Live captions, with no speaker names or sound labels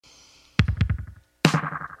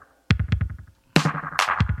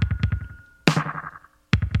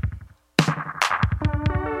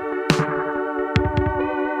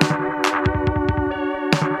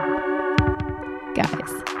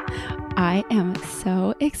am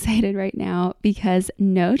so excited right now because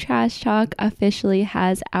No Trash Talk officially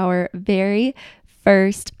has our very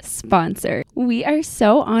first sponsor. We are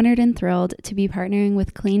so honored and thrilled to be partnering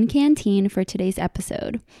with Klean Kanteen for today's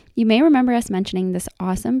episode. You may remember us mentioning this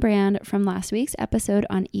awesome brand from last week's episode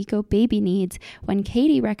on Eco Baby Needs when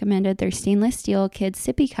Katie recommended their stainless steel Kids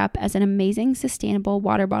Sippy Cup as an amazing sustainable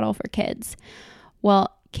water bottle for kids.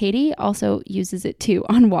 Well, Katie also uses it too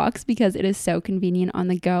on walks because it is so convenient on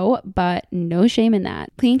the go, but no shame in that.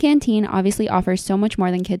 Klean Kanteen obviously offers so much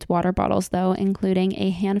more than kids' water bottles though, including a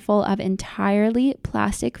handful of entirely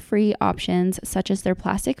plastic-free options such as their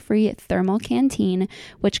plastic-free thermal canteen,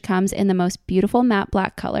 which comes in the most beautiful matte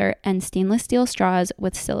black color, and stainless steel straws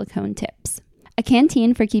with silicone tips. A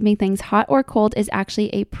canteen for keeping things hot or cold is actually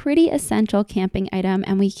a pretty essential camping item,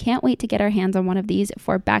 and we can't wait to get our hands on one of these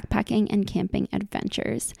for backpacking and camping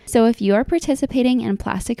adventures. So if you are participating in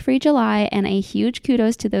Plastic Free July, and a huge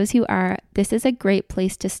kudos to those who are, this is a great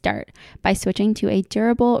place to start by switching to a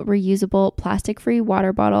durable, reusable, plastic-free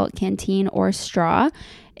water bottle, canteen, or straw.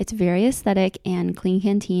 It's very aesthetic, and Klean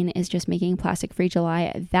Kanteen is just making Plastic Free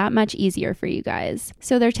July that much easier for you guys.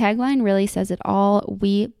 So their tagline really says it all: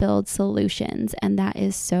 we build solutions, and that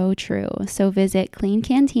is so true. So visit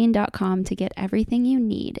kleankanteen.com to get everything you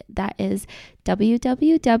need. That is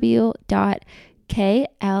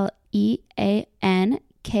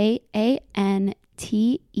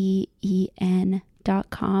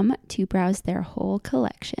www.kleankanteen.com to browse their whole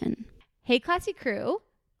collection. Hey, classy crew.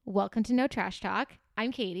 Welcome to No Trash Talk.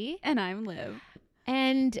 I'm Katie. And I'm Liv.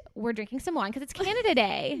 And we're drinking some wine because it's Canada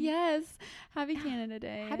Day. Yes. Happy Canada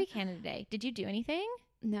Day. Happy Canada Day. Did you do anything?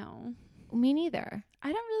 No. Me neither.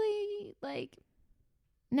 I don't really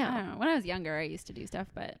No. I don't know. When I was younger, I used to do stuff,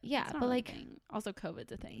 but yeah, it's not but really a thing. Also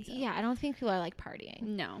COVID's a thing. So. Yeah, I don't think people are partying.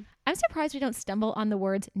 No. I'm surprised we don't stumble on the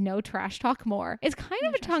words no trash talk more. It's kind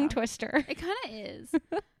of a tongue twister. It kind of is.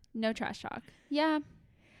 No trash talk. Yeah.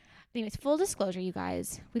 Anyways, full disclosure, you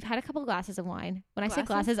guys, we've had a couple glasses of wine. When I say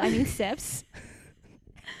glasses, I mean sips.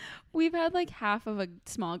 We've had half of a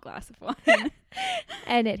small glass of wine.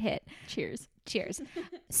 And it hit. Cheers. Cheers.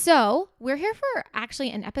 So we're here for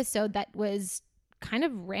actually an episode that was kind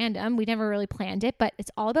of random. We never really planned it, but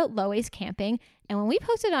it's all about low waste camping. And when we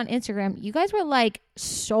posted on Instagram, you guys were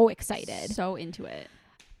so excited. So into it.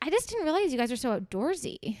 I just didn't realize you guys are so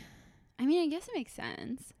outdoorsy. I mean, I guess it makes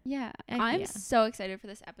sense. Yeah. I'm yeah. so excited for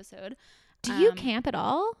this episode. Do you camp at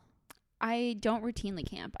all? I don't routinely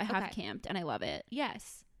camp. I have camped and I love it.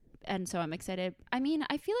 Yes. And so I'm excited. I mean,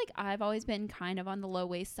 I feel like I've always been kind of on the low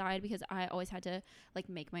waste side because I always had to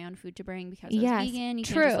make my own food to bring because I was vegan. You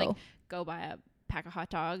can't just go buy a pack of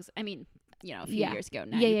hot dogs. I mean, a few years ago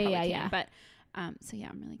now you probably can. But so yeah,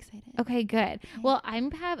 I'm really excited. Okay, good. Well, I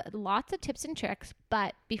have lots of tips and tricks,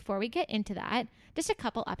 but before we get into that, just a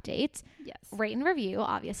couple updates. Yes. Rate and review,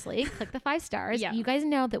 obviously. Click the 5 stars. Yeah. You guys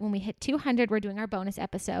know that when we hit 200, we're doing our bonus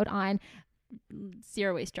episode on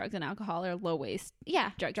zero waste drugs and alcohol, or low waste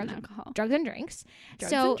drugs and alcohol. Drugs and drinks.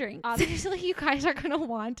 Drugs and drinks. Obviously you guys are going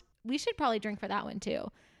to we should probably drink for that one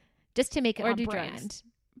too. Just to make it or on do brand. Drugs.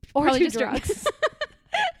 Or probably do just drugs.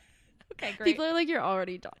 Okay, great. People are you're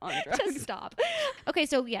already on drugs. Just stop. Okay,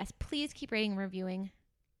 so yes, please keep rating and reviewing.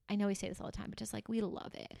 I know we say this all the time, but just we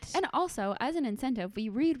love it. And also, as an incentive, we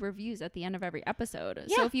read reviews at the end of every episode.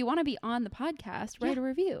 Yeah. So if you want to be on the podcast, write a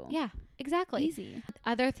review. Yeah, exactly. Easy.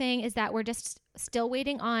 Other thing is that we're just still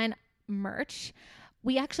waiting on merch.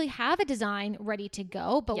 We actually have a design ready to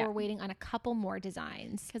go, but we're waiting on a couple more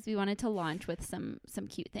designs. Because we wanted to launch with some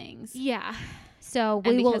cute things. Yeah. So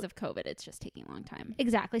because of COVID, it's just taking a long time.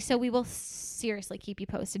 Exactly. So we will seriously keep you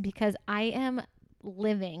posted because I am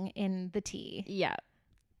living in the tea. Yeah.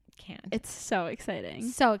 It's so exciting.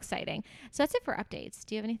 So exciting. So that's it for updates.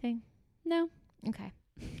 Do you have anything? No. Okay.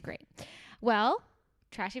 Great. Well,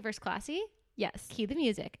 trashy versus classy. Yes. Cue the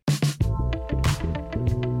music.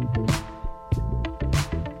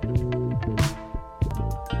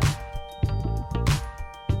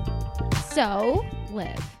 So,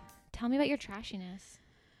 Liv, tell me about your trashiness.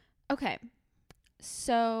 Okay.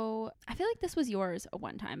 So, I feel like this was yours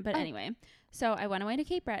one time, but anyway. So, I went away to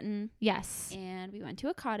Cape Breton. Yes. And we went to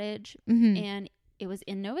a cottage, mm-hmm. and it was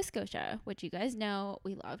in Nova Scotia, which you guys know.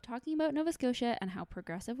 We love talking about Nova Scotia and how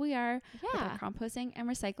progressive we are with our composting and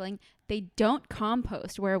recycling. They don't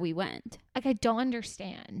compost where we went. I don't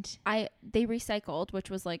understand. They recycled,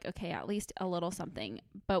 which was okay, at least a little something.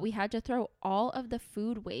 But we had to throw all of the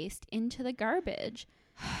food waste into the garbage.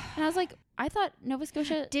 And I was like, I thought Nova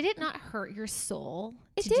Scotia... Did it not hurt your soul?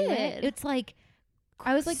 It did. It's I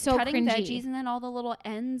was so cutting cringy. veggies and then all the little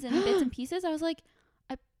ends and bits and pieces. I was like,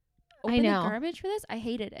 open know. the garbage for this. I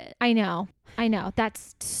hated it. I know.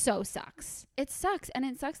 That's so sucks. It sucks. And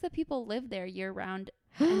it sucks that people live there year round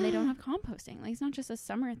and they don't have composting. Like, it's not just a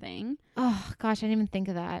summer thing. Oh gosh, I didn't even think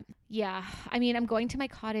of that. Yeah. I mean, I'm going to my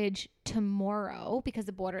cottage tomorrow because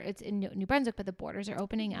it's in New Brunswick, but the borders are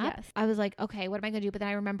opening up. Yes. I was like, okay, what am I going to do? But then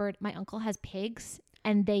I remembered my uncle has pigs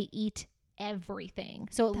and they eat everything.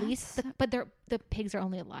 So at least, the pigs are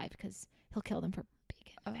only alive because he'll kill them for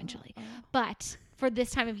bacon eventually. But for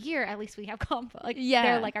this time of year, at least we have compost. Like,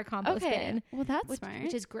 they're like our compost bin. Well, that's smart.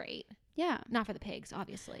 Which is great. Yeah. Not for the pigs,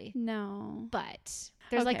 obviously. No. But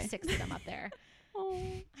there's like 6 of them up there. Oh.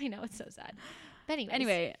 I know, it's so sad. But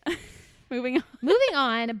anyway, moving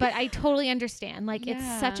on. But I totally understand. Like, it's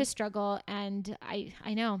such a struggle, and I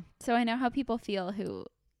know. So I know how people feel who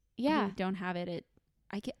don't have it.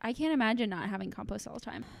 I can't imagine not having compost all the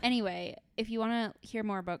time. Anyway, if you want to hear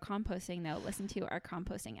more about composting, though, listen to our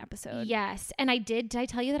composting episode. Yes. And did I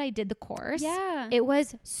tell you that I did the course? Yeah. It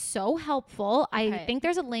was so helpful. Okay. I think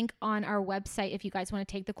there's a link on our website if you guys want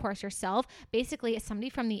to take the course yourself. Basically, somebody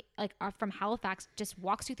from from Halifax just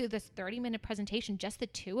walks you through this 30-minute presentation, just the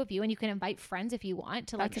two of you, and you can invite friends if you want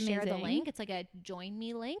to share the link. It's like a join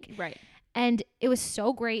me link. Right. And it was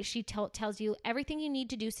so great. She tells you everything you need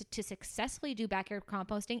to do to successfully do backyard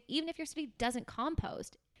composting, even if your city doesn't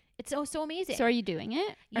compost. It's so amazing. So are you doing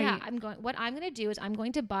it? Yeah, what I'm going to do is I'm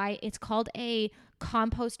going to buy, it's called a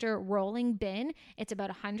composter rolling bin. It's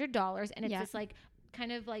about $100 and it's this like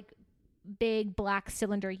kind of like big black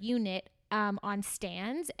cylinder unit on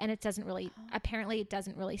stands, and it doesn't really apparently it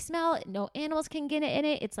doesn't really smell. No animals can get it in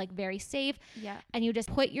it. It's like very safe. Yeah. And you just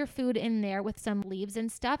put your food in there with some leaves and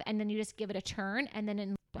stuff, and then you just give it a turn, and then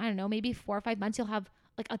in, I don't know, maybe 4 or 5 months you'll have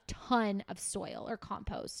like a ton of soil or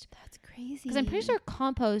compost. That's crazy. Because I'm pretty sure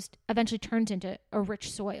compost eventually turns into a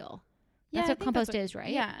rich soil. That's what compost is,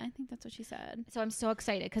 right? Yeah, I think that's what she said. So I'm so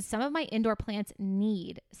excited because some of my indoor plants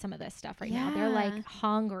need some of this stuff right now. They're like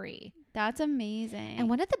hungry. That's amazing. And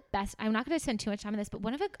one of the best, I'm not going to spend too much time on this, but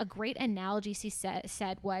one of a great analogy she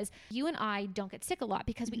said was, you and I don't get sick a lot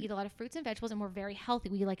because we eat a lot of fruits and vegetables and we're very healthy.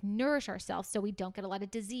 We like nourish ourselves so we don't get a lot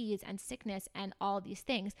of disease and sickness and all of these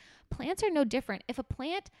things. Plants are no different. If a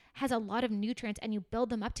plant has a lot of nutrients and you build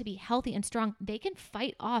them up to be healthy and strong, they can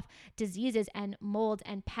fight off diseases and molds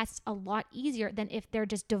and pests a lot easier than if they're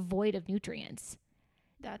just devoid of nutrients.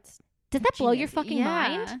 Does that blow your fucking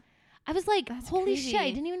mind? I was like, that's holy crazy. shit, I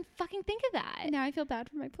didn't even fucking think of that. Now I feel bad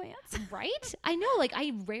for my plants. Right? I know, like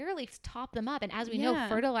I rarely top them up. And as we know,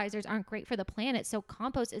 fertilizers aren't great for the planet. So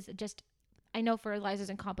compost is just, I know fertilizers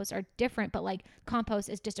and compost are different, but like compost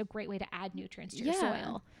is just a great way to add nutrients to your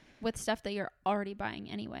soil. With stuff that you're already buying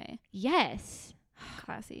anyway. Yes.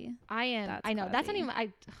 Classy. I know. Classy. That's not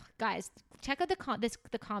even, guys, check out the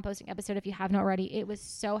composting episode if you haven't already. It was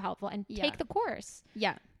so helpful. And take the course.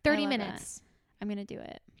 Yeah. 30 minutes. That. I'm going to do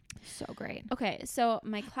it. So great. Okay, so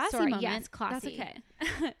my classy moment. Yes, classy.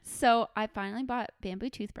 That's okay. So I finally bought bamboo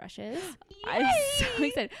toothbrushes. Yay! I'm so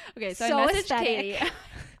excited. Okay, so I messaged Katie.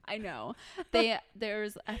 I know.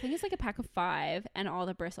 There's I think it's like a pack of 5 and all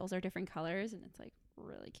the bristles are different colors and it's like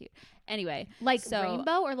really cute. Anyway, like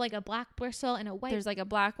rainbow or like a black bristle and a white. There's like a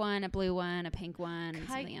black one, a blue one, a pink one, and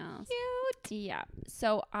something else. Cute. Yeah.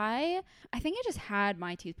 So I think I just had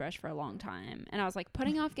my toothbrush for a long time and I was like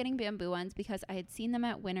putting off getting bamboo ones because I had seen them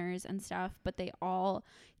at Winners and stuff, but they all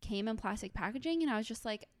came in plastic packaging and I was just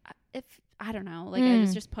like, I don't know, like I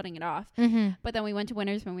was just putting it off. Mm-hmm. But then we went to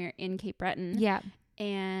Winners when we were in Cape Breton. Yeah.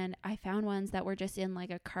 And I found ones that were just in like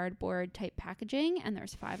a cardboard type packaging and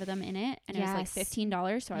there's 5 of them in it and it was like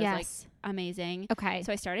 $15. So I was like, amazing. Okay.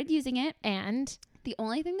 So I started using it. And the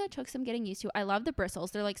only thing that took some getting used to, I love the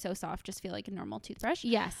bristles. They're like so soft, just feel like a normal toothbrush.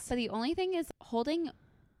 Yes. But the only thing is holding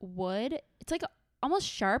wood, it's like almost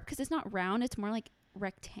sharp because it's not round. It's more like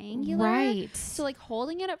rectangular. Right. So like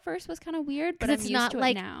holding it at first was kind of weird, but I'm it's used not to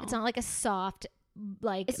like, it now. It's not like a soft,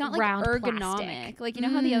 like it's not like round ergonomic. plastic. Like, you know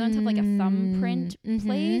how the other ones have like a thumbprint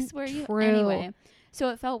place where you, anyway. So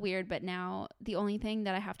it felt weird, but now the only thing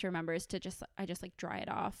that I have to remember is to I just like dry it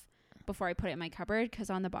off before I put it in my cupboard.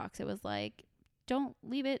 Cause on the box it was like, don't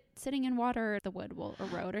leave it sitting in water. The wood will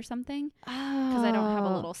erode or something. Cause I don't have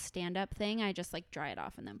a little stand up thing. I just like dry it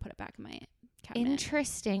off and then put it back in my cabinet.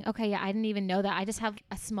 Interesting. Okay. Yeah. I didn't even know that. I just have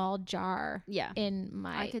a small jar in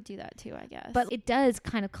my, I could do that too, I guess. but it does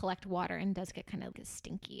kind of collect water and does get kind of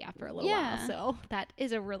stinky after a little while. So that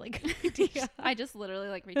is a really good idea. I just literally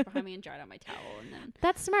like reached behind me and dried out my towel and then.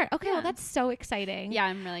 That's smart. Okay. Well, that's so exciting. Yeah.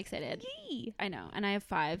 I'm really excited. Yee. I know. And I have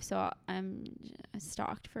 5, so I'm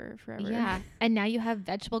stocked for forever. Yeah. And now you have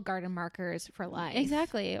vegetable garden markers for life.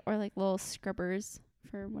 Exactly. Or like little scrubbers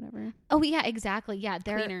or whatever. Oh yeah, exactly. Yeah,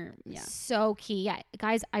 they're Cleaner. Yeah. so key. Yeah,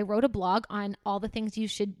 guys, I wrote a blog on all the things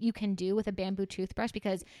you can do with a bamboo toothbrush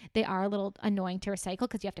because they are a little annoying to recycle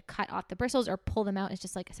because you have to cut off the bristles or pull them out. It's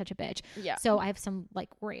just like such a bitch. Yeah. So I have some like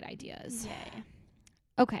great ideas. Yay.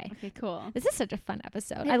 Okay. Okay, cool. This is such a fun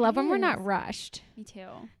episode. It I love when we're is. not rushed. Me too.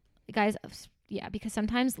 Guys, yeah, because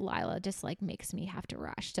sometimes Lila just like makes me have to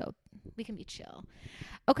rush. So we can be chill.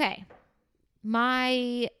 Okay.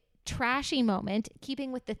 My trashy moment,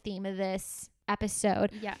 keeping with the theme of this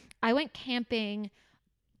episode, Yeah. I went camping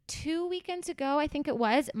 2 weekends ago, I think it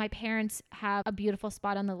was. My parents have a beautiful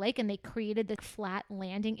spot on the lake and they created the flat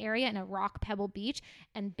landing area in a rock pebble beach.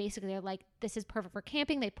 And basically they're like, this is perfect for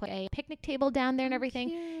camping. They put a picnic table down there and everything.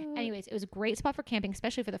 Cute. Anyways, it was a great spot for camping,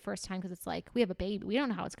 especially for the first time because it's like, we have a baby. We don't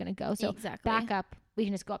know how it's going to go. So Exactly. back up. We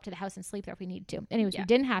can just go up to the house and sleep there if we need to. Anyways, Yeah. we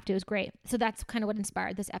didn't have to. It was great. So that's kind of what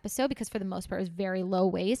inspired this episode because for the most part, it was very low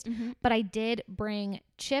waste. Mm-hmm. But I did bring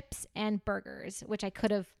chips and burgers, which I could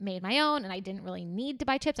have made my own. And I didn't really need to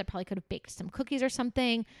buy chips. I probably could have baked some cookies or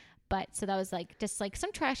something. But so that was like just like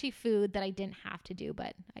some trashy food that I didn't have to do,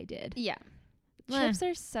 but I did. Yeah. Well, Chips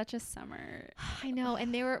are such a summer. I know.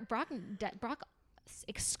 And they were Brock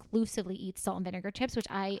exclusively eats salt and vinegar chips, which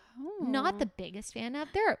I not the biggest fan of.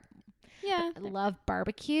 Yeah. I love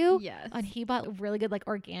barbecue. Yes. And he bought a really good like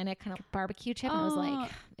organic kind of barbecue chip and I was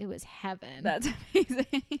like, it was heaven. That's amazing.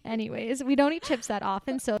 Anyways, we don't eat chips that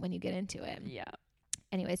often, so when you get into it. Yeah.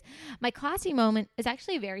 Anyways, my classy moment is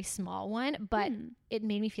actually a very small one, but it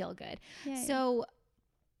made me feel good. Yay. So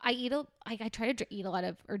I try to eat a lot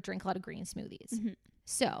of or drink a lot of green smoothies. Mm-hmm.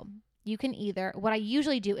 So you can either, what I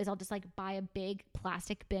usually do is I'll just like buy a big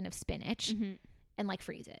plastic bin of spinach Mm-hmm. and like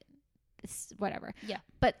freeze it. It's whatever. Yeah.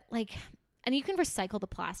 But like, and you can recycle the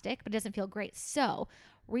plastic, but it doesn't feel great. So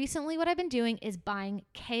recently what I've been doing is buying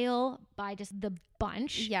kale by just the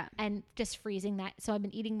bunch Yeah. and just freezing that. So I've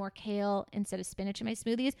been eating more kale instead of spinach in my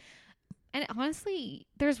smoothies. And honestly,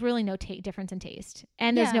 there's really no difference in taste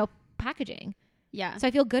and there's Yeah. no packaging. Yeah. So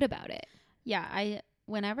I feel good about it. Yeah.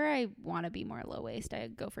 Whenever I want to be more low waste, I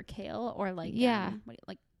go for kale or like,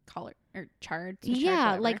 like collard or chard.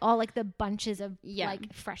 Yeah. Like all like the bunches of Yeah.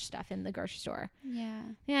 like fresh stuff in the grocery store. Yeah.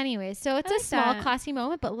 Yeah. Anyways, so it's I a like small that. classy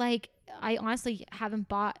moment, but like I honestly haven't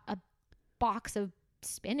bought a box of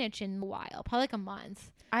spinach in a while, probably like a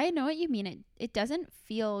month. I know what you mean. It doesn't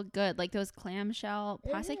feel good. Like those clamshell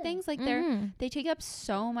plastic things, like they take up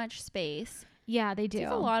so much space. Yeah, they do.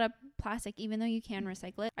 It's a lot of plastic, even though you can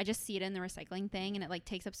recycle it. I just see it in the recycling thing and it like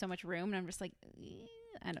takes up so much room and I'm just like,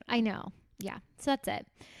 I don't know. I know. Yeah. So that's it.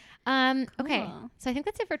 Okay. Cool. So I think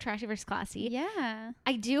that's it for trashy versus classy. Yeah.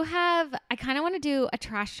 I kind of want to do a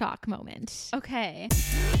trash talk moment. Okay.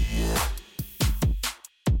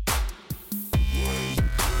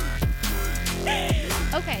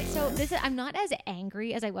 Okay. So I'm not as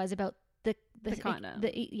angry as I was about the condom.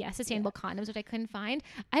 Sustainable condoms, which I couldn't find.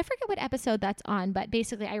 I forget what episode that's on, but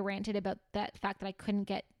basically I ranted about that fact that I couldn't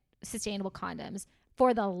get sustainable condoms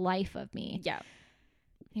for the life of me. Yeah.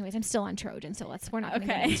 Anyways, I'm still on Trojan, so we're not going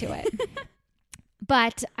to Okay. get into it.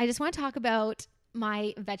 But I just want to talk about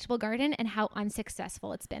my vegetable garden and how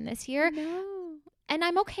unsuccessful it's been this year. No. And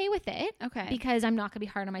I'm okay with it. Okay. Because I'm not going to be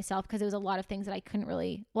hard on myself because there was a lot of things that I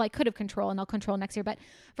could have controlled and I'll control next year. But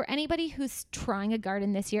for anybody who's trying a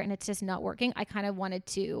garden this year and it's just not working, I kind of wanted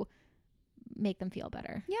to make them feel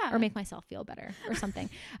better. Yeah. Or make myself feel better or something.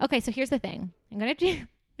 Okay, so here's the thing. I'm going to do...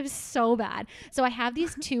 It was so bad. So I have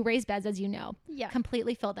these 2 raised beds, as you know. Yeah.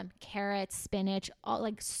 Completely filled them. Carrots, spinach, all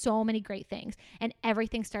like so many great things. And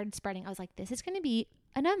everything started spreading. I was like, this is going to be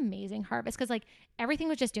an amazing harvest because like everything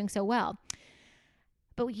was just doing so well.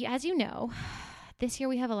 But as you know, this year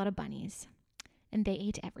we have a lot of bunnies and they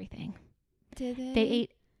ate everything. Did they? They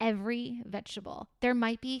ate every vegetable. There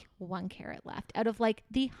might be 1 carrot left out of like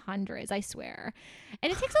the hundreds, I swear.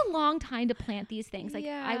 And it takes a long time to plant these things. Like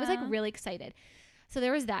I was like Yeah. really excited. So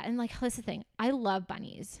there was that. And like, that's the thing. I love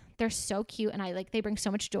bunnies. They're so cute. And they bring so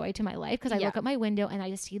much joy to my life because I look out my window and I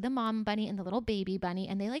just see the mom bunny and the little baby bunny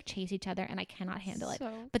and they like chase each other and I cannot handle it. So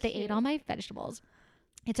But they ate cute. all my vegetables.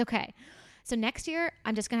 It's okay. So next year,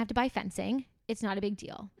 I'm just going to have to buy fencing. It's not a big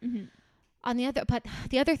deal. Mm-hmm. But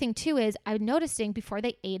the other thing too is I'm noticing before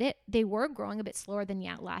they ate it, they were growing a bit slower than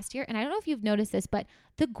last year. And I don't know if you've noticed this, but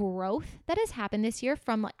the growth that has happened this year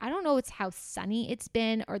from like, I don't know, it's how sunny it's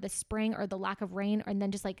been or the spring or the lack of rain and then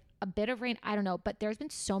just like a bit of rain. I don't know, but there's been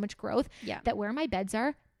so much growth that where my beds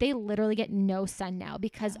are, they literally get no sun now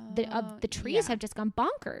because the trees have just gone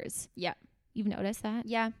bonkers. Yeah. You've noticed that?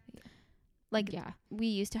 Yeah. Like Yeah. we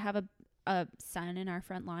used to have a sun in our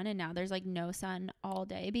front lawn and now there's like no sun all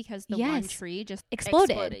day because the Yes. one tree just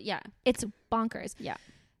Exploded. Yeah. It's bonkers. Yeah.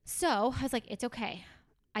 So I was like, it's okay.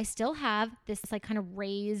 I still have this like kind of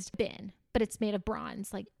raised bin, but it's made of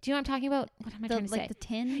bronze. Like, do you know what I'm talking about? What am I trying to say? The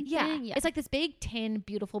tin Yeah. thing? Yeah. It's like this big tin,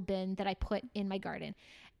 beautiful bin that I put in my garden.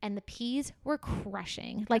 And the peas were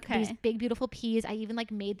crushing. Like these big, beautiful peas. I even like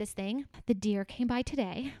made this thing. The deer came by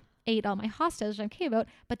today, ate all my hostas, which I came about,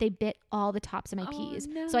 but they bit all the tops of my peas.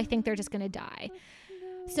 No. So I think they're just going to die.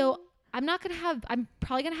 So I'm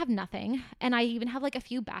probably going to have nothing. And I even have like a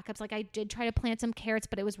few backups. Like I did try to plant some carrots,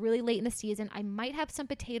 but it was really late in the season. I might have some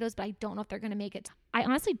potatoes, but I don't know if they're going to make it. I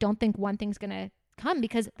honestly don't think one thing's going to come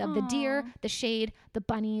because of the deer, the shade, the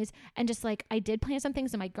bunnies, and just like I did plant some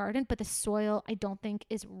things in my garden, but the soil I don't think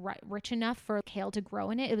is rich enough for kale to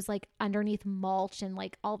grow in it. It was like underneath mulch and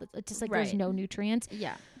like all the, it's just like there's no nutrients.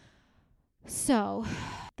 Yeah. So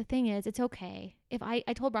the thing is, it's okay. If I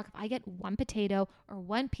told Brock, if I get one potato or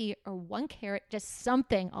one pea or one carrot, just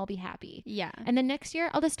something, I'll be happy. Yeah. And then next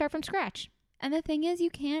year I'll just start from scratch. And the thing is,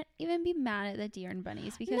 you can't even be mad at the deer and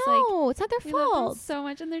bunnies because it's not their we love them fault. so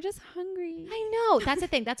much and they're just hungry. I know. That's the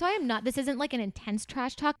thing. That's why this isn't like an intense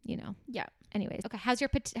trash talk, Yeah. Anyways. Okay. How's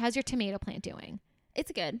your tomato plant doing?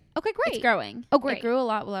 It's good. Okay, great. It's growing. Oh, great. It grew a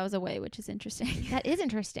lot while I was away, which is interesting. That is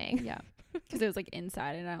interesting. Yeah. Because it was like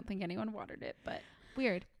inside and I don't think anyone watered it, but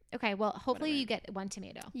weird. Okay. Well, hopefully you get one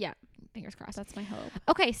tomato. Yeah. Fingers crossed. That's my hope.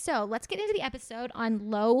 Okay. So let's get into the episode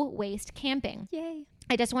on low waste camping. Yay.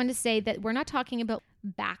 I just wanted to say that we're not talking about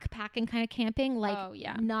backpacking kind of camping, like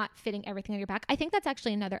not fitting everything on your back. I think that's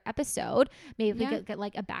actually another episode. Maybe we could get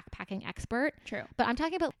like a backpacking expert. True. But I'm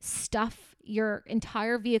talking about stuff your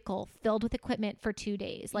entire vehicle filled with equipment for 2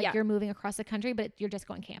 days. Like you're moving across the country, but you're just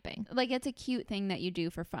going camping. Like it's a cute thing that you do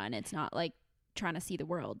for fun. It's not like trying to see the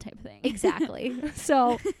world type of thing. Exactly.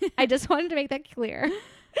 So I just wanted to make that clear.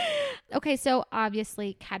 Okay. So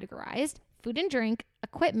obviously categorized: food and drink,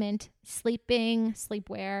 equipment, sleeping,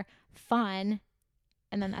 sleepwear, fun,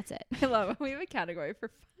 and then that's it. I love it. We have a category for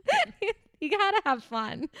fun. You gotta have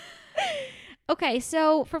fun. Okay,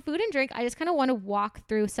 so for food and drink, I just kind of want to walk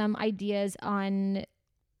through some ideas on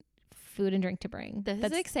food and drink to bring. This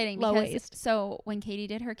is exciting low because waste. So when Katie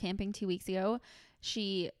did her camping 2 weeks ago,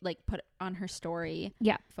 she like put on her story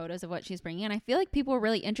photos of what she's bringing, and I feel like people were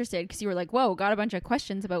really interested because you were like, whoa, got a bunch of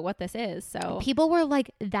questions about what this is. So people were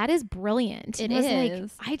like, that is brilliant. It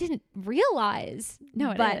is. Like, I didn't realize.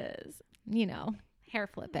 No, it is. Hair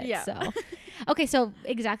flip it. Yeah. So, okay. So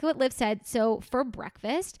exactly what Liv said. So for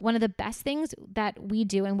breakfast, one of the best things that we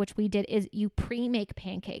do and which we did is you pre-make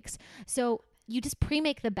pancakes. So you just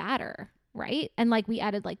pre-make the batter, right? And like we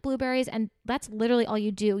added like blueberries, and that's literally all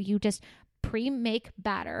you do. You just pre-make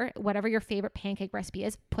batter, whatever your favorite pancake recipe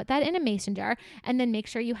is, put that in a mason jar, and then make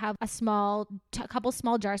sure you have a couple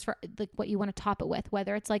small jars for like what you want to top it with,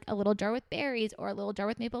 whether it's like a little jar with berries or a little jar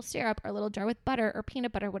with maple syrup or a little jar with butter or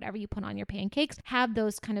peanut butter, whatever you put on your pancakes. Have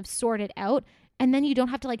those kind of sorted out, and then you don't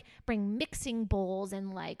have to like bring mixing bowls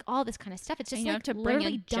and like all this kind of stuff. It's just you don't have to bring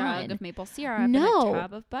a jug of maple syrup and a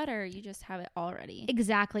tub of butter. You just have it already.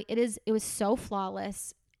 Exactly. It was so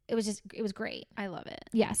flawless. It was great. I love it.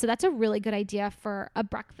 Yeah. So that's a really good idea for a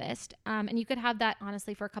breakfast. And you could have that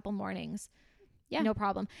honestly for a couple mornings. Yeah. No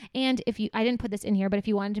problem. And I didn't put this in here, but if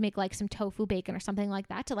you wanted to make like some tofu bacon or something like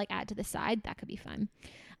that to like add to the side, that could be fun.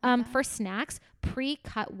 For snacks,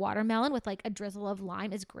 pre-cut watermelon with like a drizzle of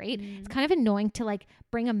lime is great. It's kind of annoying to like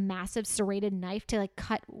bring a massive serrated knife to like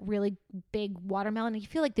cut really big watermelon. And you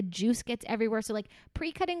feel like the juice gets everywhere. So like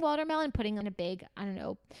pre-cutting watermelon, putting in a big, I don't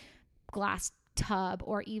know, glass tub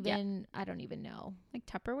or even I don't even know, like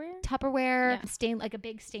Tupperware, like a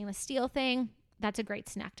big stainless steel thing. That's a great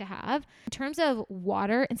snack to have. In terms of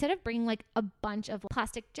water, instead of bringing like a bunch of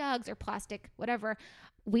plastic jugs or plastic whatever,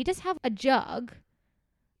 we just have a jug,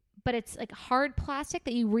 but it's like hard plastic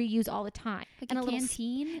that you reuse all the time, like a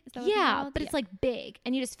canteen. Is that what but it's like big,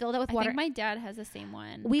 and you just fill that with water. I think my dad has the same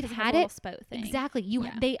one. We've had it. Spout thing. Exactly.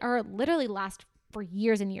 They are literally last for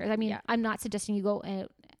years and years. I mean, I'm not suggesting you go and.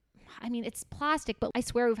 I mean, it's plastic, but I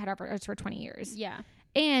swear we've had ours for 20 years. Yeah.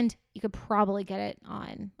 And you could probably get it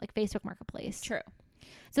on like Facebook Marketplace. True.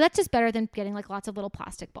 So that's just better than getting like lots of little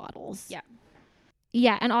plastic bottles. Yeah.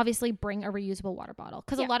 Yeah. And obviously bring a reusable water bottle.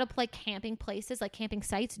 Because a lot of like camping places, like camping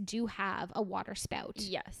sites do have a water spout.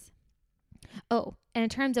 Yes. Oh, and in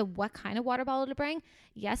terms of what kind of water bottle to bring,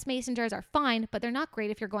 yes, mason jars are fine, but they're not great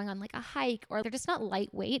if you're going on like a hike or they're just not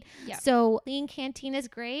lightweight. Yeah. So lean canteen is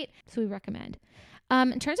great. So we recommend.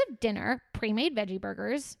 In terms of dinner, pre-made veggie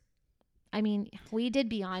burgers. I mean, we did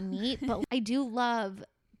Beyond Meat, but I kind of want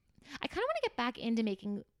to get back into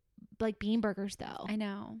making like bean burgers though. I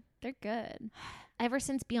know. They're good. Ever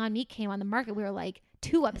since Beyond Meat came on the market, we were like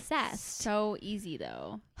too obsessed. So easy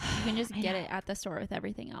though. You can just get it at the store with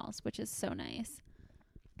everything else, which is so nice.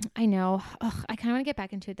 I know. Ugh, I kind of want to get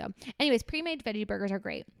back into it though. Anyways, pre-made veggie burgers are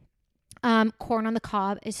great. Corn on the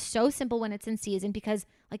cob is so simple when it's in season because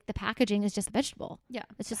like the packaging is just a vegetable. Yeah.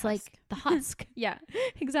 It's just like the husk. Yeah.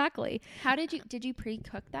 Exactly. How did you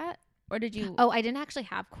pre-cook that? Or did you? Oh, I didn't actually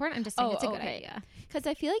have corn. I'm just saying it's a good okay. idea. Because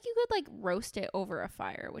I feel like you could like roast it over a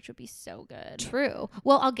fire, which would be so good. True.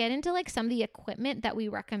 Well, I'll get into like some of the equipment that we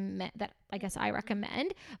recommend, that I guess I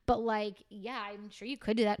recommend. But like, yeah, I'm sure you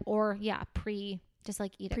could do that. Or yeah, just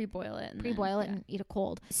like eat it. Pre-boil it. Pre-boil it and eat it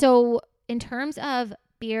cold. So in terms of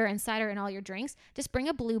beer and cider and all your drinks, just bring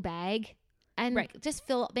a blue bag and just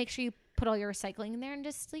make sure you put all your recycling in there and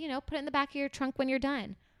just, put it in the back of your trunk when you're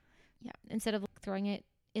done. Yeah. Instead of throwing it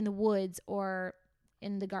in the woods or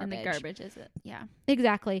in the garbage. And the garbage is it? Yeah.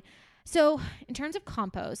 Exactly. So in terms of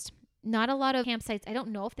compost, not a lot of campsites. I don't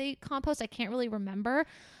know if they compost. I can't really remember.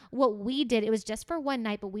 What we did, it was just for one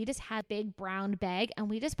night, but we just had a big brown bag and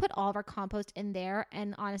we just put all of our compost in there.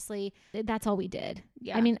 And honestly, that's all we did.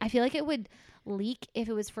 Yeah. I mean, I feel like it would leak if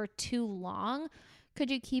it was for too long. Could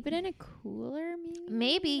you keep it in a cooler maybe?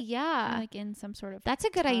 Maybe, yeah. Like in some sort of That's a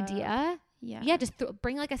good tub. idea. Yeah. Yeah, just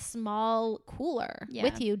bring like a small cooler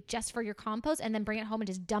with you just for your compost and then bring it home and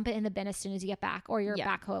just dump it in the bin as soon as you get back or your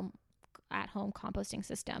back home at home composting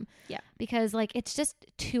system. Yeah. Because like it's just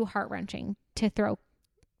too heart-wrenching to throw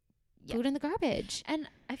food in the garbage. And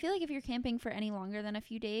I feel like if you're camping for any longer than a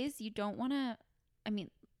few days, you don't want to,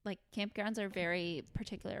 like campgrounds are very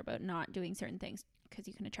particular about not doing certain things because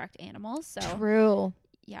you can attract animals. So True.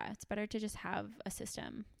 Yeah, it's better to just have a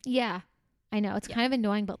system. Yeah. I know it's kind of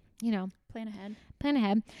annoying, but plan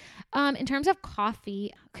ahead. In terms of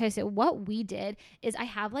coffee, okay, so what we did is I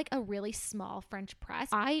have like a really small French press.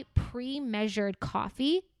 I pre-measured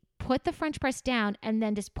coffee, put the French press down, and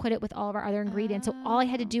then just put it with all of our other ingredients. So all I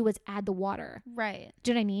had to do was add the water. Right.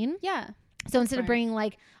 Do you know what I mean? Yeah. So instead of bringing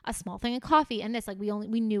like a small thing of coffee and this, like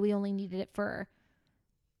we knew we only needed it for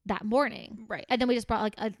that morning. Right. And then we just brought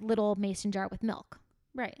like a little mason jar with milk.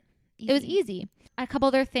 Right. It was easy. A couple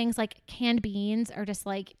other things like canned beans are just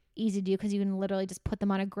like easy to do because you can literally just put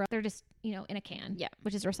them on a grill. They're just, in a can,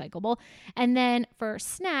 which is recyclable. And then for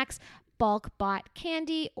snacks, bulk bought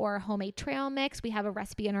candy or homemade trail mix. We have a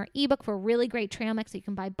recipe in our ebook for really great trail mix so you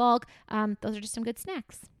can buy bulk. Those are just some good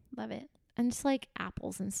snacks. Love it. And just like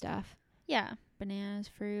apples and stuff. Yeah. Bananas,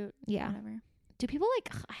 fruit, whatever. Do people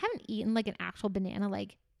I haven't eaten like an actual banana,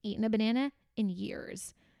 like eaten a banana in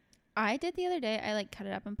years. I did the other day. I like cut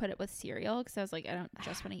it up and put it with cereal because I was like, I don't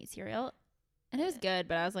just want to eat cereal. And it was good,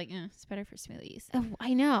 but I was like, it's better for smoothies. Oh,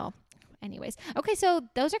 I know. Anyways. Okay, so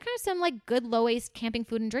those are kind of some like good low waste camping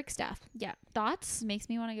food and drink stuff. Yeah. Thoughts? Makes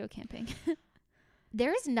me want to go camping.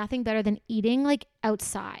 There is nothing better than eating like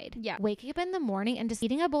outside. Yeah. Waking up in the morning and just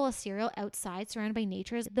eating a bowl of cereal outside surrounded by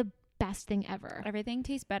nature is the best thing ever. Everything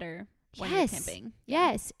tastes better when you're camping.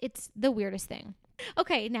 Yes. It's the weirdest thing.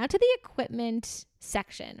 Okay, now to the equipment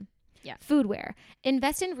section. Yeah. Foodware.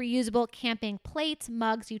 Invest in reusable camping plates,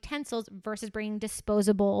 mugs, utensils versus bringing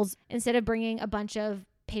disposables instead of bringing a bunch of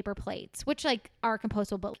paper plates, which like are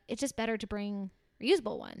compostable, but it's just better to bring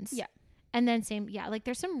reusable ones. Yeah. And then like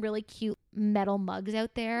there's some really cute metal mugs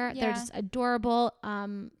out there. Yeah. They're just adorable.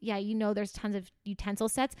 There's tons of utensil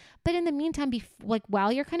sets. But in the meantime,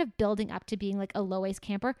 while you're kind of building up to being like a low waste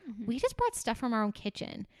camper, we just brought stuff from our own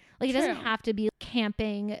kitchen. Like it doesn't have to be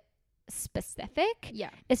camping specific. Yeah.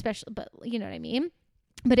 Especially, but you know what I mean?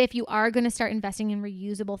 But if you are going to start investing in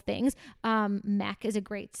reusable things, MEC is a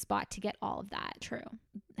great spot to get all of that. True.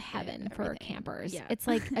 Heaven for campers. Yeah. It's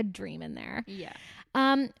like a dream in there. Yeah.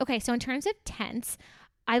 Okay, so in terms of tents,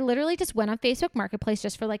 I literally just went on Facebook Marketplace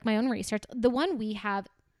just for like my own research. The one we have,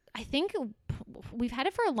 I think we've had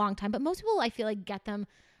it for a long time, but most people I feel like get them.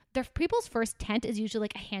 Their people's first tent is usually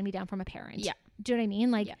like a hand-me-down from a parent. Yeah. Do you know what I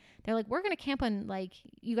mean? Like they're like, we're going to camp when like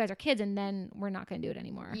you guys are kids and then we're not going to do it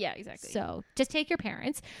anymore. Yeah, exactly. So just take your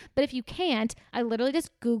parents. But if you can't, I literally just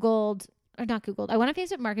I went on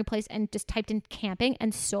Facebook Marketplace and just typed in camping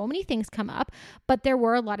and so many things come up, but there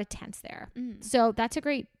were a lot of tents there. So that's a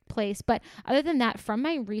great place. But other than that, from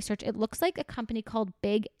my research, it looks like a company called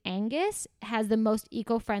Big Angus has the most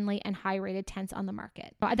eco-friendly and high-rated tents on the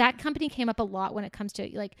market. That company came up a lot when it comes to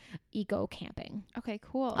like eco camping. Okay,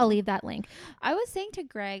 cool. I'll leave that link. I was saying to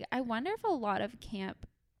Greg, I wonder if a lot of camp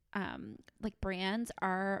like brands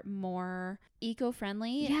are more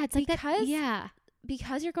eco-friendly. Yeah, it's like that. Yeah.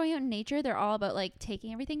 Because you're going out in nature, they're all about like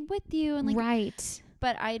taking everything with you and like right.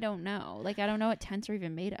 But I don't know. Like I don't know what tents are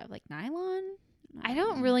even made of. Like nylon? I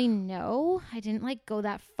don't really know. I didn't like go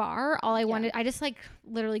that far. I just like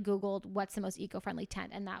literally Googled what's the most eco-friendly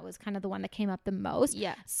tent and that was kind of the one that came up the most.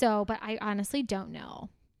 Yeah. So, but I honestly don't know.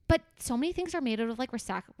 But so many things are made out of like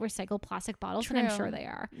recycled plastic bottles, and I'm True. sure they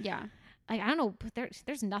are. Yeah. Like, I don't know, but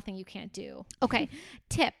there's nothing you can't do. Okay.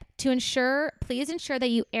 Tip please ensure that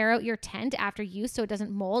you air out your tent after use so it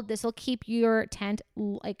doesn't mold. This will keep your tent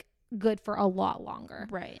like good for a lot longer.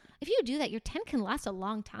 Right. If you do that, your tent can last a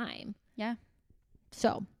long time. Yeah.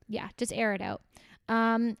 So yeah, just air it out.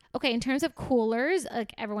 Okay. In terms of coolers,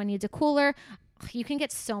 like everyone needs a cooler. You can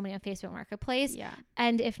get so many on Facebook Marketplace. Yeah.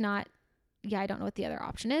 And if not, yeah, I don't know what the other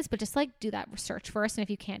option is, but just like do that research first. And if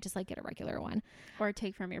you can't, just like get a regular one. Or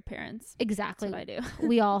take from your parents. Exactly. That's what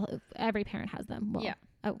I do. Every parent has them. Well, Yeah.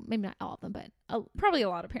 Oh, maybe not all of them, but Probably a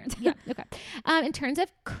lot of parents. yeah. Okay. In terms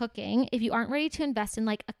of cooking, if you aren't ready to invest in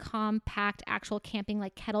like a compact actual camping,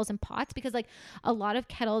 like kettles and pots, because like a lot of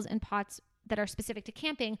kettles and pots that are specific to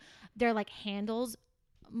camping, they're like handles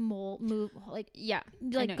move like Yeah.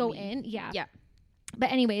 like go in. Yeah. Yeah. But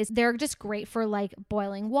anyways, they're just great for like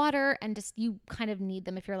boiling water, and just you kind of need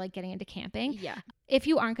them if you're like getting into camping. Yeah. If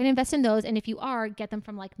you aren't going to invest in those, and if you are, get them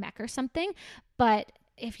from like Mech or something. But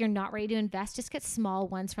if you're not ready to invest, just get small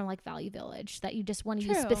ones from like Value Village that you just want to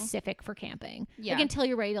use True. specific for camping. Yeah. Like until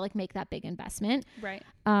you're ready to like make that big investment. Right.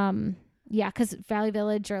 Yeah, because Value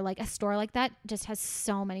Village or like a store like that just has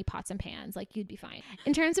so many pots and pans. Like you'd be fine.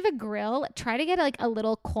 In terms of a grill, try to get like a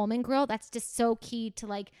little Coleman grill. That's just so key to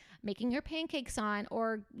like making your pancakes on,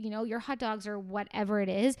 or you know, your hot dogs or whatever it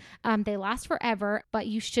is. They last forever, but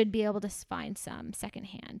you should be able to find some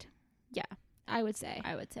secondhand. Yeah. I would say.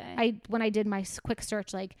 When I did my quick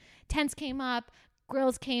search, like tents came up,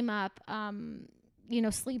 grills came up,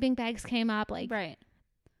 sleeping bags came up. Like right.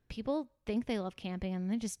 People think they love camping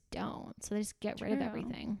and they just don't. So they just get rid of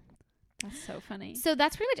everything. That's so funny. So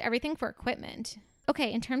that's pretty much everything for equipment.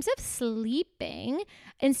 Okay, in terms of sleeping,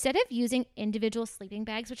 instead of using individual sleeping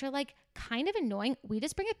bags, which are like kind of annoying, we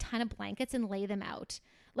just bring a ton of blankets and lay them out.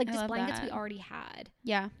 Like just blankets we already had.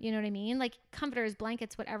 Yeah. You know what I mean? Like comforters,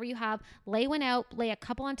 blankets, whatever you have, lay one out, lay a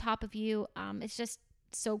couple on top of you. It's just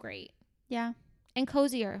so great. Yeah. And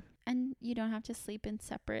cozier. And you don't have to sleep in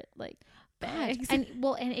separate like bags. And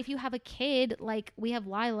if you have a kid, like we have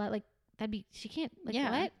Lila, like she can't, like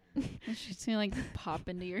what? She's gonna like pop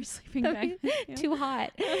into your sleeping bag. Too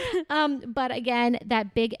hot. But again,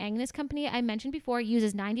 that Big Agnes company I mentioned before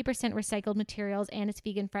uses 90% recycled materials and it's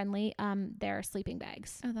vegan friendly. Their sleeping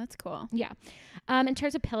bags. Oh, that's cool. Yeah. In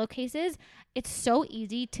terms of pillowcases, it's so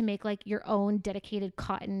easy to make like your own dedicated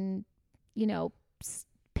cotton,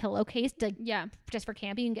 pillowcase. Like, yeah, just for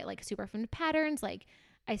camping, you can get like super fun patterns, like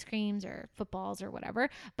ice creams or footballs or whatever.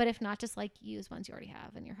 But if not, just like use ones you already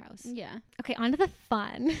have in your house. Yeah. Okay, on to the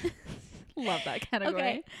fun. Love that category.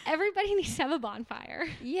 Okay, everybody needs to have a bonfire.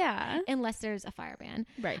 Yeah. Unless there's a fire ban.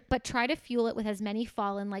 Right. But try to fuel it with as many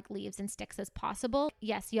fallen like leaves and sticks as possible.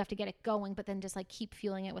 Yes, you have to get it going, but then just like keep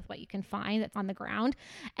fueling it with what you can find that's on the ground.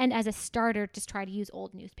 And as a starter, just try to use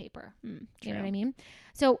old newspaper. You know what I mean?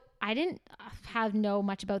 So I didn't know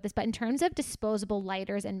much about this, but in terms of disposable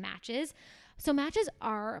lighters and matches, so matches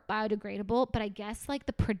are biodegradable, but I guess like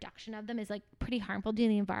the production of them is like pretty harmful to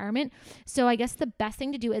the environment. So I guess the best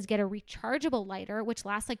thing to do is get a rechargeable lighter, which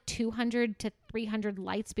lasts like 200 to 300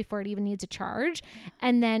 lights before it even needs a charge.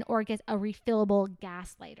 And then, or get a refillable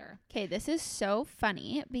gas lighter. Okay, this is so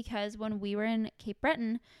funny because when we were in Cape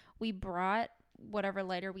Breton, we brought whatever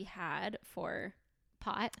lighter we had for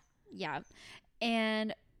pot. Yeah.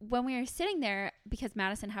 And when we were sitting there, because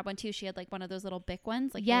Madison had one too, she had like one of those little Bic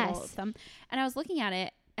ones, like yes. the little thumb. And I was looking at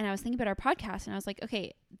it and I was thinking about our podcast and I was like,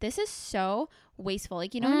 okay, this is so wasteful.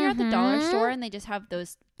 Like, when you're at the dollar store and they just have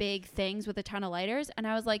those big things with a ton of lighters. And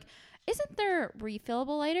I was like, isn't there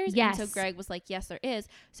refillable lighters? Yes. And so Greg was like, yes, there is.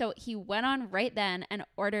 So he went on right then and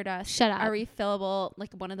ordered us a refillable,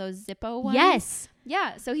 like one of those Zippo ones. Yes.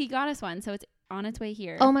 Yeah. So he got us one. So it's on its way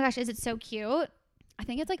here. Oh my gosh. Is it so cute? I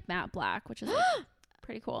think it's like matte black, which is like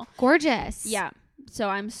pretty cool. Gorgeous. Yeah. So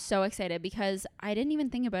I'm so excited because I didn't even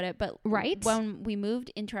think about it, but when we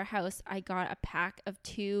moved into our house, I got a pack of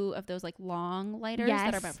 2 of those like long lighters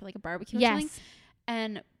that are meant for like a barbecue or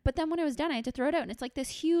something. But then when it was done, I had to throw it out and it's like this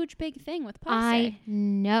huge big thing with plastic. I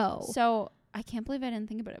know. So I can't believe I didn't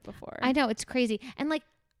think about it before. I know, it's crazy. And like,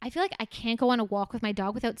 I feel like I can't go on a walk with my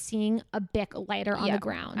dog without seeing a Bic lighter on the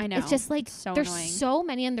ground. I know. It's just like, so there's annoying. so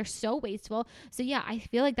many and they're so wasteful. So yeah, I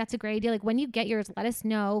feel like that's a great idea. Like when you get yours, let us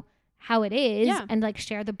know how it is and like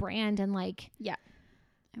share the brand and like,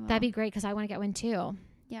 that'd be great because I want to get one too.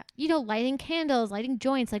 Yeah. Lighting candles, lighting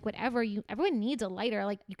joints, like whatever. Everyone needs a lighter.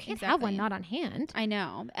 Like you can't have one not on hand. I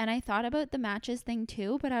know. And I thought about the matches thing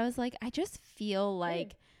too, but I was like, I just feel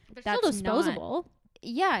like they're still disposable.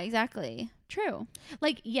 Yeah, exactly. True.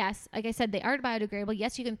 Like, yes, like I said, they are biodegradable.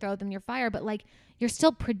 Yes, you can throw them in your fire, but like you're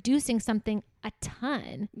still producing something a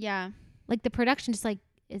ton. Yeah. Like the production just like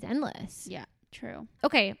is endless. Yeah. True.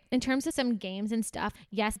 Okay, in terms of some games and stuff,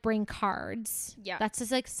 yes, bring cards. Yeah. That's just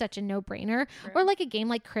like such a no-brainer. True. Or like a game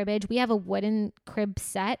like cribbage. We have a wooden crib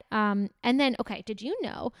set. And then, okay, did you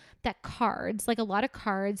know that cards, like a lot of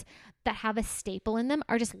cards that have a staple in them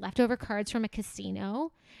are just leftover cards from a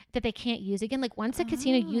casino that they can't use again? Like once a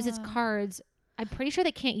casino uses cards, I'm pretty sure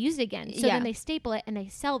they can't use it again. So then they staple it and they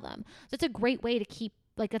sell them. So it's a great way to keep,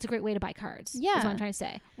 like that's a great way to buy cards. Yeah. That's what I'm trying to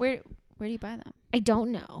say. Where do you buy them? I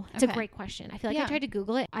don't know. It's a great question. I feel like I tried to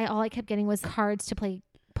Google it. All I kept getting was cards to play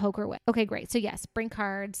poker with. Okay, great. So yes, bring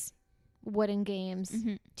cards, wooden games.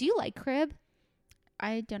 Mm-hmm. Do you like crib?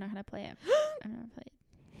 I don't know how to play it. I don't know how to play it.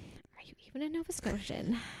 Are you even a Nova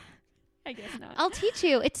Scotian? I guess not. I'll teach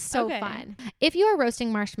you. It's so fun. If you are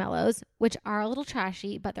roasting marshmallows, which are a little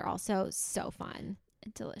trashy, but they're also so fun.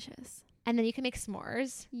 Delicious. And then you can make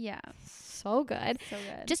s'mores. Yeah. So good. So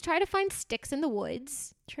good. Just try to find sticks in the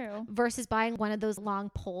woods. True. Versus buying one of those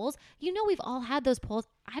long poles. You know, we've all had those poles.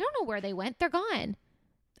 I don't know where they went. They're gone.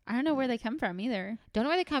 I don't know where they come from either. Don't know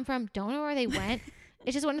where they come from. Don't know where they went.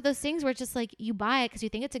 It's just one of those things where it's just like you buy it because you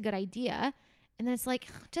think it's a good idea. And then it's like,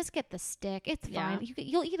 just get the stick. It's fine.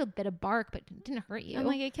 You'll eat a bit of bark, but it didn't hurt you. And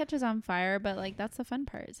like it catches on fire, but like that's the fun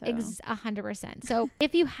part. So 100%. So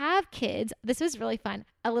if you have kids, this was really fun.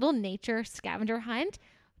 A little nature scavenger hunt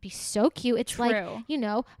would be so cute. It's like, you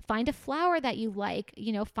know, find a flower that you like,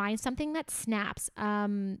 you know, find something that snaps. I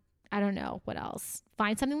don't know what else.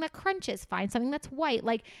 Find something that crunches. Find something that's white.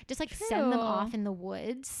 Like just like send them off in the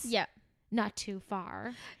woods. Yeah. Not too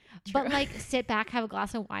far. True. But like sit back, have a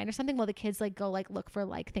glass of wine or something while the kids like go like look for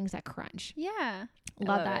like things that crunch. Yeah.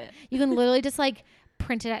 Love that. You can literally just like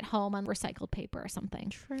print it at home on recycled paper or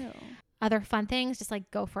something. True. Other fun things, just like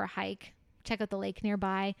go for a hike, check out the lake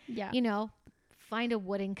nearby. Yeah. You know, find a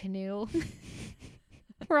wooden canoe.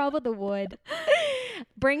 We're all about the wood.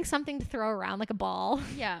 Bring something to throw around like a ball.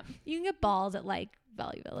 Yeah. You can get balls at like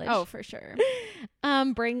Value Village. Oh, for sure.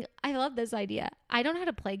 I love this idea. I don't know how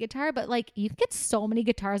to play guitar, but like you can get so many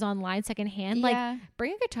guitars online secondhand. Yeah. Like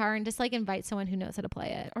bring a guitar and just like invite someone who knows how to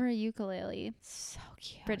play it. Or a ukulele. So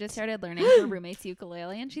cute. Bridget started learning her roommate's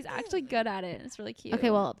ukulele and she's actually good at it. It's really cute. Okay,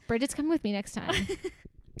 well, Bridget's coming with me next time.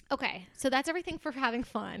 Okay, so that's everything for having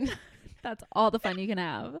fun. That's all the fun you can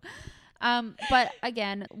have. But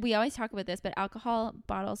again, we always talk about this, but alcohol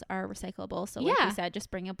bottles are recyclable. So like we said, just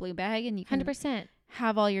bring a blue bag and you can 100%.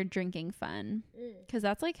 have all your drinking fun. Because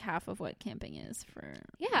that's like half of what camping is for.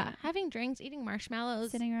 Yeah, having drinks, eating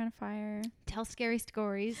marshmallows. Sitting around a fire. Tell scary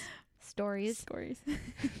stories. Stories.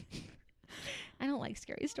 I don't like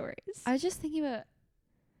scary stories. I was just thinking about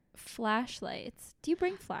flashlights. Do you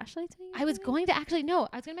bring flashlights when you I was going to actually, no,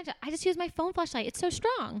 I was going to mention, I just use my phone flashlight. It's so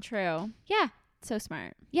strong. True. Yeah. So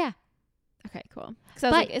smart. Yeah. Okay, cool. Because I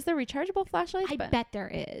was like, is there rechargeable flashlights? I bet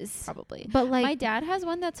there is. Probably. But like my dad has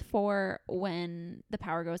one that's for when the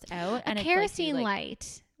power goes out. And a it's kerosene like,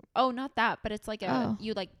 light. Oh, not that. But it's like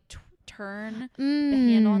you like turn the Mm.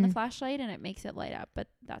 handle on the flashlight and it makes it light up. But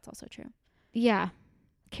that's also true. Yeah.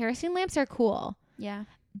 Kerosene lamps are cool. Yeah.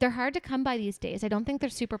 They're hard to come by these days. I don't think they're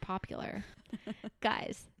super popular.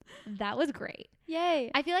 Guys, that was great. Yay.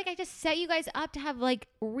 I feel like I just set you guys up to have like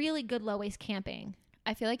really good low waist camping.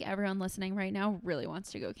 I feel like everyone listening right now really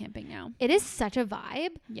wants to go camping now. It is such a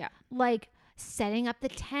vibe. Yeah. Like setting up the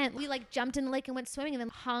tent. We like jumped in the lake and went swimming and then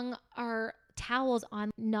hung our towels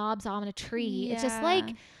on knobs on a tree. It's just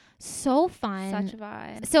like so fun. Such a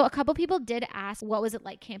vibe. So a couple people did ask, what was it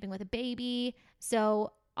like camping with a baby?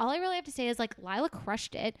 So all I really have to say is like Lila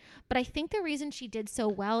crushed it. But I think the reason she did so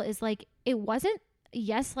well is like it wasn't,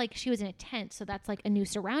 yes, like she was in a tent, so that's like a new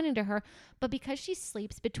surrounding to her. But because she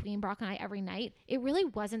sleeps between Brock and I every night, it really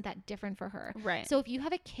wasn't that different for her. Right. So if you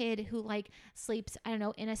have a kid who like sleeps, I don't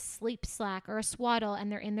know, in a sleep slack or a swaddle and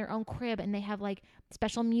they're in their own crib and they have like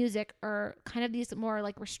special music or kind of these more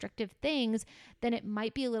like restrictive things, then it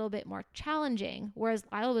might be a little bit more challenging. Whereas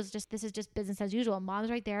Lila was just, this is just business as usual. Mom's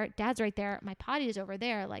right there, dad's right there, my potty is over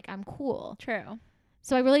there. Like I'm cool. True.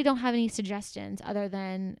 So I really don't have any suggestions other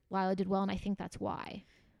than Lila did well, and I think that's why.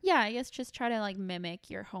 Yeah, I guess just try to like mimic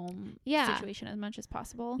your home situation as much as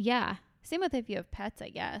possible. Yeah. Same with if you have pets, I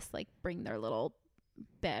guess. Like bring their little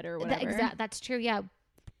bed or whatever. That's true. Yeah.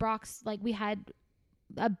 Brock's, like we had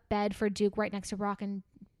a bed for Duke right next to Brock and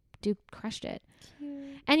Duke crushed it.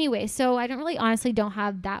 Cute. Anyway, so I honestly don't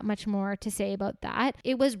have that much more to say about that.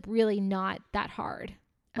 It was really not that hard.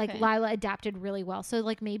 Like Lila adapted really well. So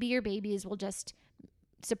like maybe your babies will just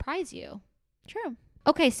surprise you. True.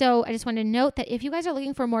 Okay, so I just wanted to note that if you guys are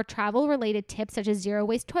looking for more travel-related tips such as zero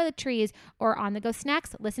waste toiletries or on-the-go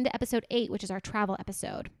snacks, listen to episode 8, which is our travel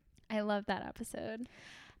episode. I love that episode.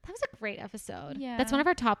 That was a great episode. Yeah. That's one of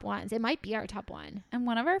our top ones. It might be our top one. And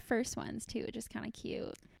one of our first ones too, which is kind of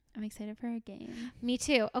cute. I'm excited for our game. Me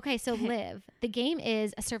too. Okay, so Liv, the game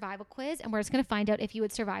is a survival quiz, and we're just going to find out if you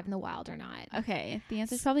would survive in the wild or not. Okay. The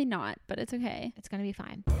answer is probably not, but it's okay. It's going to be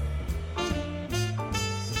fine.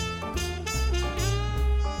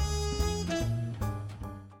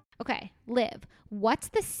 Okay, Liv, what's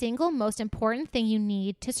the single most important thing you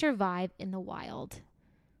need to survive in the wild?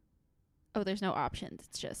 Oh, there's no options.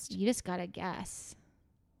 It's just You just got to guess.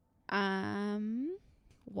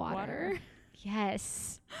 Water.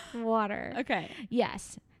 Yes. Water. Okay.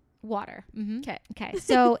 Yes. Water. Okay. Okay.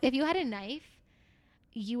 So if you had a knife,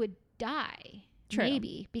 you would die. True.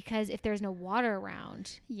 Maybe. Because if there's no water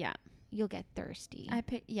around, Yeah. you'll get thirsty.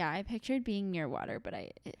 I pictured being near water, but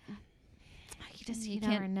you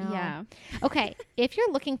never know. Yeah. Okay. If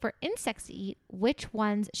you're looking for insects to eat, which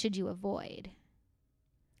ones should you avoid?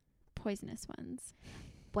 Poisonous ones.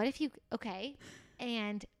 What if you... Okay.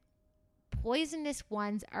 And poisonous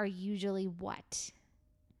ones are usually what?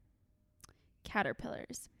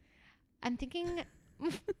 Caterpillars. I'm thinking...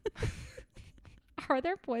 Are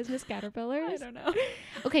there poisonous caterpillars? I don't know.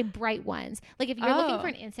 Okay, bright ones. Like if you're looking for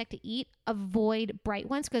an insect to eat, avoid bright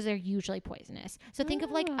ones because they're usually poisonous. So think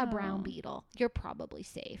of like a brown beetle. You're probably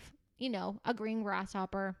safe. You know, a green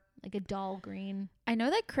grasshopper, like a dull green. I know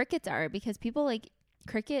that crickets are because people like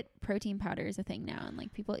cricket protein powder is a thing now, and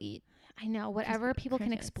like people eat. I know, whatever people can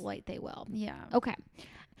crickets. exploit, they will. Yeah. Okay.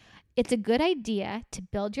 It's a good idea to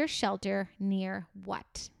build your shelter near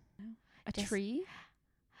what? A tree.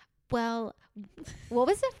 Well, what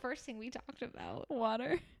was the first thing we talked about?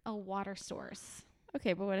 Water. A water source.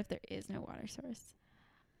 Okay, but what if there is no water source?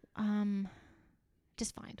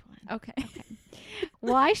 Just find one. Okay.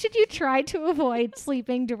 Why should you try to avoid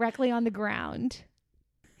sleeping directly on the ground?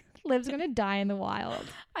 Liv's gonna die in the wild.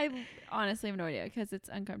 I honestly have no idea because it's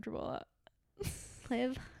uncomfortable.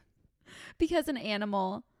 Liv? Because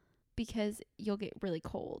you'll get really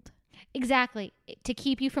cold. Exactly. To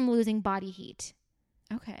keep you from losing body heat.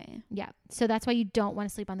 Okay. Yeah. So that's why you don't want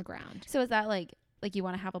to sleep on the ground. So is that like you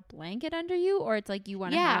want to have a blanket under you, or it's like you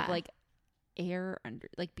want to have like air under,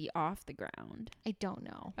 like be off the ground? I don't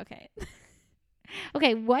know. Okay.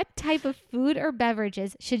 Okay. What type of food or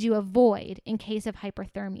beverages should you avoid in case of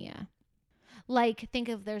hyperthermia? Like think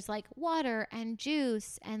of there's like water and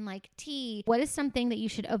juice and like tea. What is something that you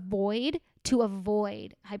should avoid to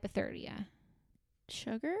avoid hypothermia?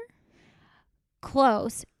 Sugar?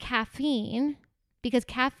 Close. Caffeine. Because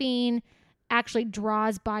caffeine actually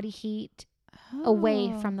draws body heat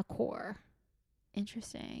away from the core.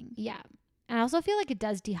 Interesting. Yeah. And I also feel like it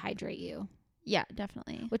does dehydrate you. Yeah,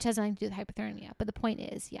 definitely. Which has nothing to do with hypothermia. But the point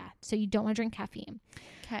is, yeah. So you don't want to drink caffeine.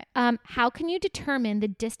 Okay. How can you determine the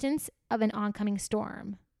distance of an oncoming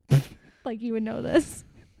storm? Like you would know this.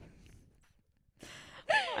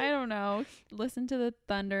 I don't know. Listen to the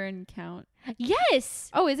thunder and count. Yes.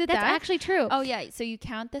 Oh, is it That's that? actually true. Oh, yeah. So you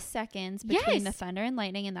count the seconds between the Yes. thunder and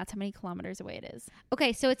lightning, and that's how many kilometers away it is.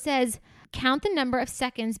 Okay, so it says count the number of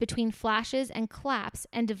seconds between flashes and claps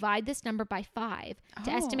and divide this number by 5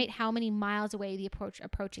 to Oh. estimate how many miles away the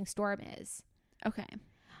approaching storm is. Okay.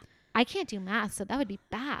 I can't do math, so that would be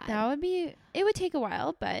bad. It would take a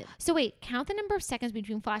while, but So wait, count the number of seconds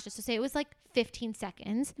between flashes. So say it was like 15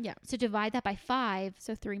 seconds. yeah. So divide that by 5.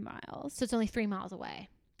 So 3 miles. So it's only 3 miles away.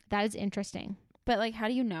 That is interesting. But like, how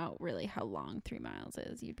do you know really how long 3 miles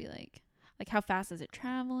is? You'd be like how fast is it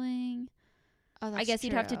traveling? Oh, I guess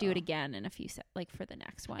you'd have to do it again in a few like for the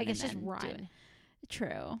next one. I guess and just then do run. it.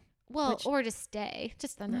 True. Well, or just stay.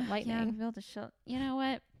 Just thunder and lightning. Yeah, be able to show. You know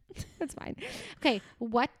what? That's fine. Okay.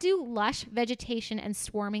 What do lush vegetation and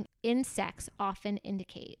swarming insects often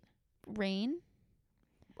indicate? Rain,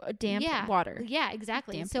 damp Yeah. water. Yeah,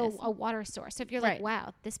 exactly. Dampness. So a water source. So if you're like, Right.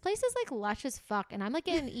 wow, this place is like lush as fuck and I'm like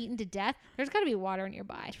getting eaten to death, there's got to be water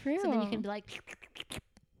nearby. True. So then you can be like,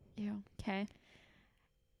 Ew. Okay.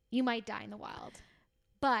 you might die in the wild.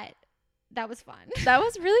 But that was fun. That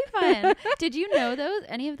was really fun. Did you know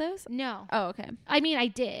any of those? No. Oh, okay. I mean, I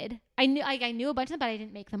did. I knew a bunch of them, but I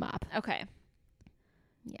didn't make them up. Okay.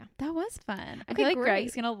 Yeah. That was fun. I Okay, feel like great.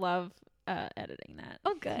 Greg's going to love editing that.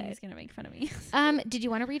 Oh, good. He's going to make fun of me. Did you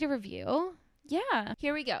want to read a review? Yeah.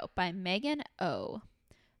 Here we go. By Megan O.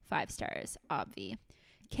 5 stars. Obvi.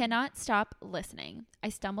 Cannot stop listening. I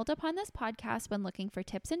stumbled upon this podcast when looking for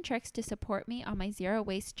tips and tricks to support me on my zero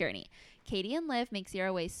waste journey. Katie and Liv make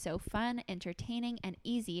zero waste so fun, entertaining, and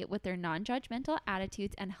easy with their non-judgmental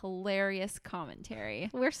attitudes and hilarious commentary.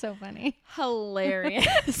 We're so funny.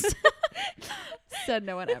 Hilarious. Said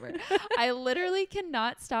no one ever. I literally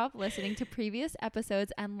cannot stop listening to previous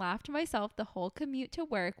episodes and laugh to myself the whole commute to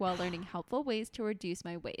work while learning helpful ways to reduce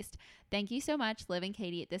my waste. Thank you so much, Liv and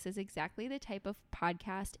Katie. This is exactly the type of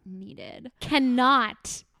podcast needed.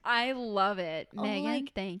 Cannot. I love it. Oh, Megan,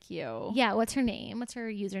 like- thank you. Yeah, what's her name? What's her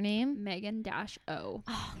username? Megan-O.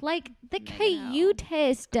 Oh, like the Megan-O.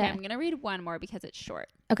 cutest. Okay, I'm going to read one more because it's short.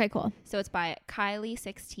 Okay, cool. So it's by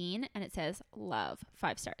Kylie16 and it says, love,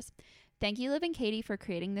 5 stars. Thank you, Liv and Katie, for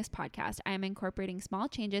creating this podcast. I am incorporating small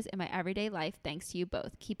changes in my everyday life thanks to you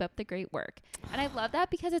both. Keep up the great work. And I love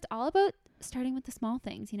that because it's all about starting with the small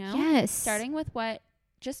things, you know? Yes. Starting with what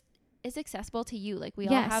just is accessible to you. Like we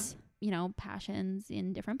all have, you know, passions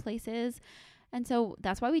in different places. And so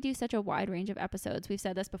that's why we do such a wide range of episodes. We've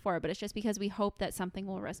said this before, but it's just because we hope that something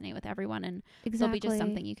will resonate with everyone and it'll be just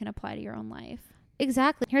something you can apply to your own life.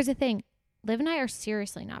 Exactly. Here's the thing. Liv and I are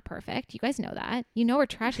seriously not perfect. You guys know that. You know we're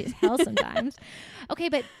trashy as hell sometimes. Okay,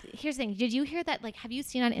 but here's the thing. Did you hear that? Like, have you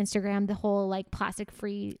seen on Instagram the whole like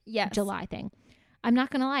plastic-free July thing? I'm not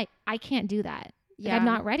going to lie. I can't do that. Yeah. Like, I'm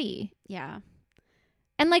not ready. Yeah.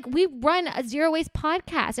 And like we run a zero waste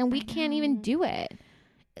podcast and we can't even do it.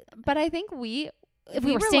 But I think we were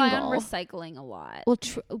rely single. on recycling a lot. Well,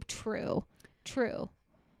 true.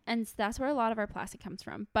 And that's where a lot of our plastic comes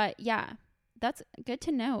from. But yeah, that's good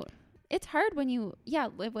to note. It's hard when you,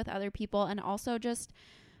 live with other people and also just,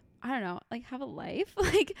 I don't know, like have a life.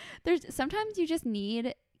 Like sometimes you just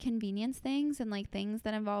need convenience things and like things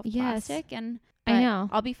that involve plastic. And I know.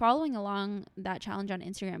 I'll be following along that challenge on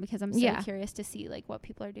Instagram because I'm so curious to see like what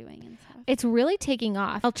people are doing and stuff. It's really taking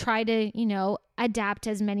off. I'll try to, adapt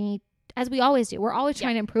as many as we always do. We're always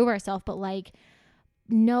trying to improve ourselves, but like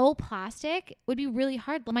no plastic would be really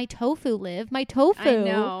hard. My tofu, Liv. My tofu. I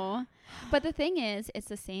know. But the thing is, it's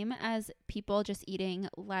the same as people just eating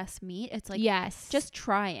less meat. It's like just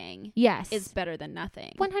trying is better than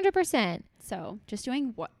nothing. 100%. So just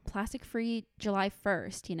doing plastic-free July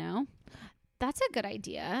 1st, you know? That's a good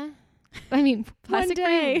idea. I mean,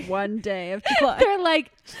 plastic-free one day of July. They're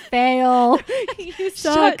like, fail. You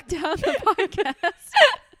shut down the podcast.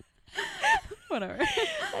 Whatever.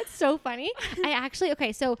 That's so funny. I actually,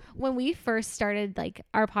 so when we first started like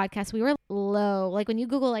our podcast, we were low. Like when you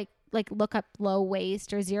Google like look up low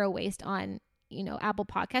waste or zero waste on, Apple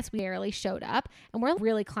Podcasts, we barely showed up and we're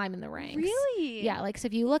really climbing the ranks. Really? Yeah. Like, so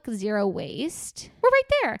if you look zero waste, we're right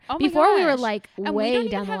there. Oh my Before we were gosh. like and way we don't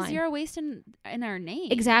down even the have line. zero waste in our name.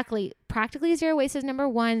 Exactly. Practically Zero Waste is number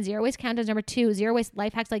 1. Zero Waste Countdown is number 2. Zero Waste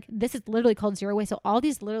Life Hacks. Like this is literally called Zero Waste. So all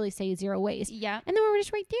these literally say zero waste. Yeah. And then we're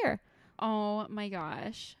just right there. Oh my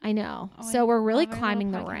gosh. I know. Oh, so I we're really love our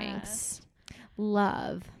climbing the little ranks.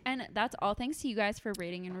 Love. And that's all thanks to you guys for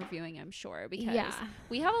rating and reviewing, I'm sure, because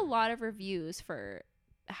we have a lot of reviews for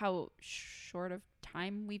how short of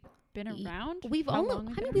time we've been around. We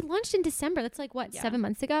launched in December. That's like 7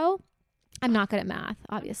 months ago. I'm not good at math,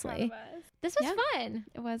 obviously. This was fun.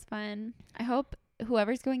 It was fun. I hope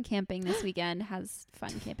whoever's going camping this weekend has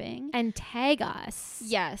fun camping. And tag us.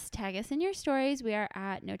 Yes, tag us in your stories. We are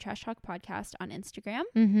at No Trash Talk Podcast on Instagram.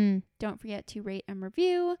 Mm-hmm. Don't forget to rate and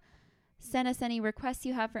review. Send us any requests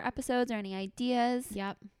you have for episodes or any ideas.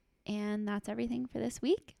 Yep. And that's everything for this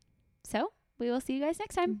week. So we will see you guys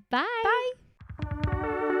next time. Bye. Bye.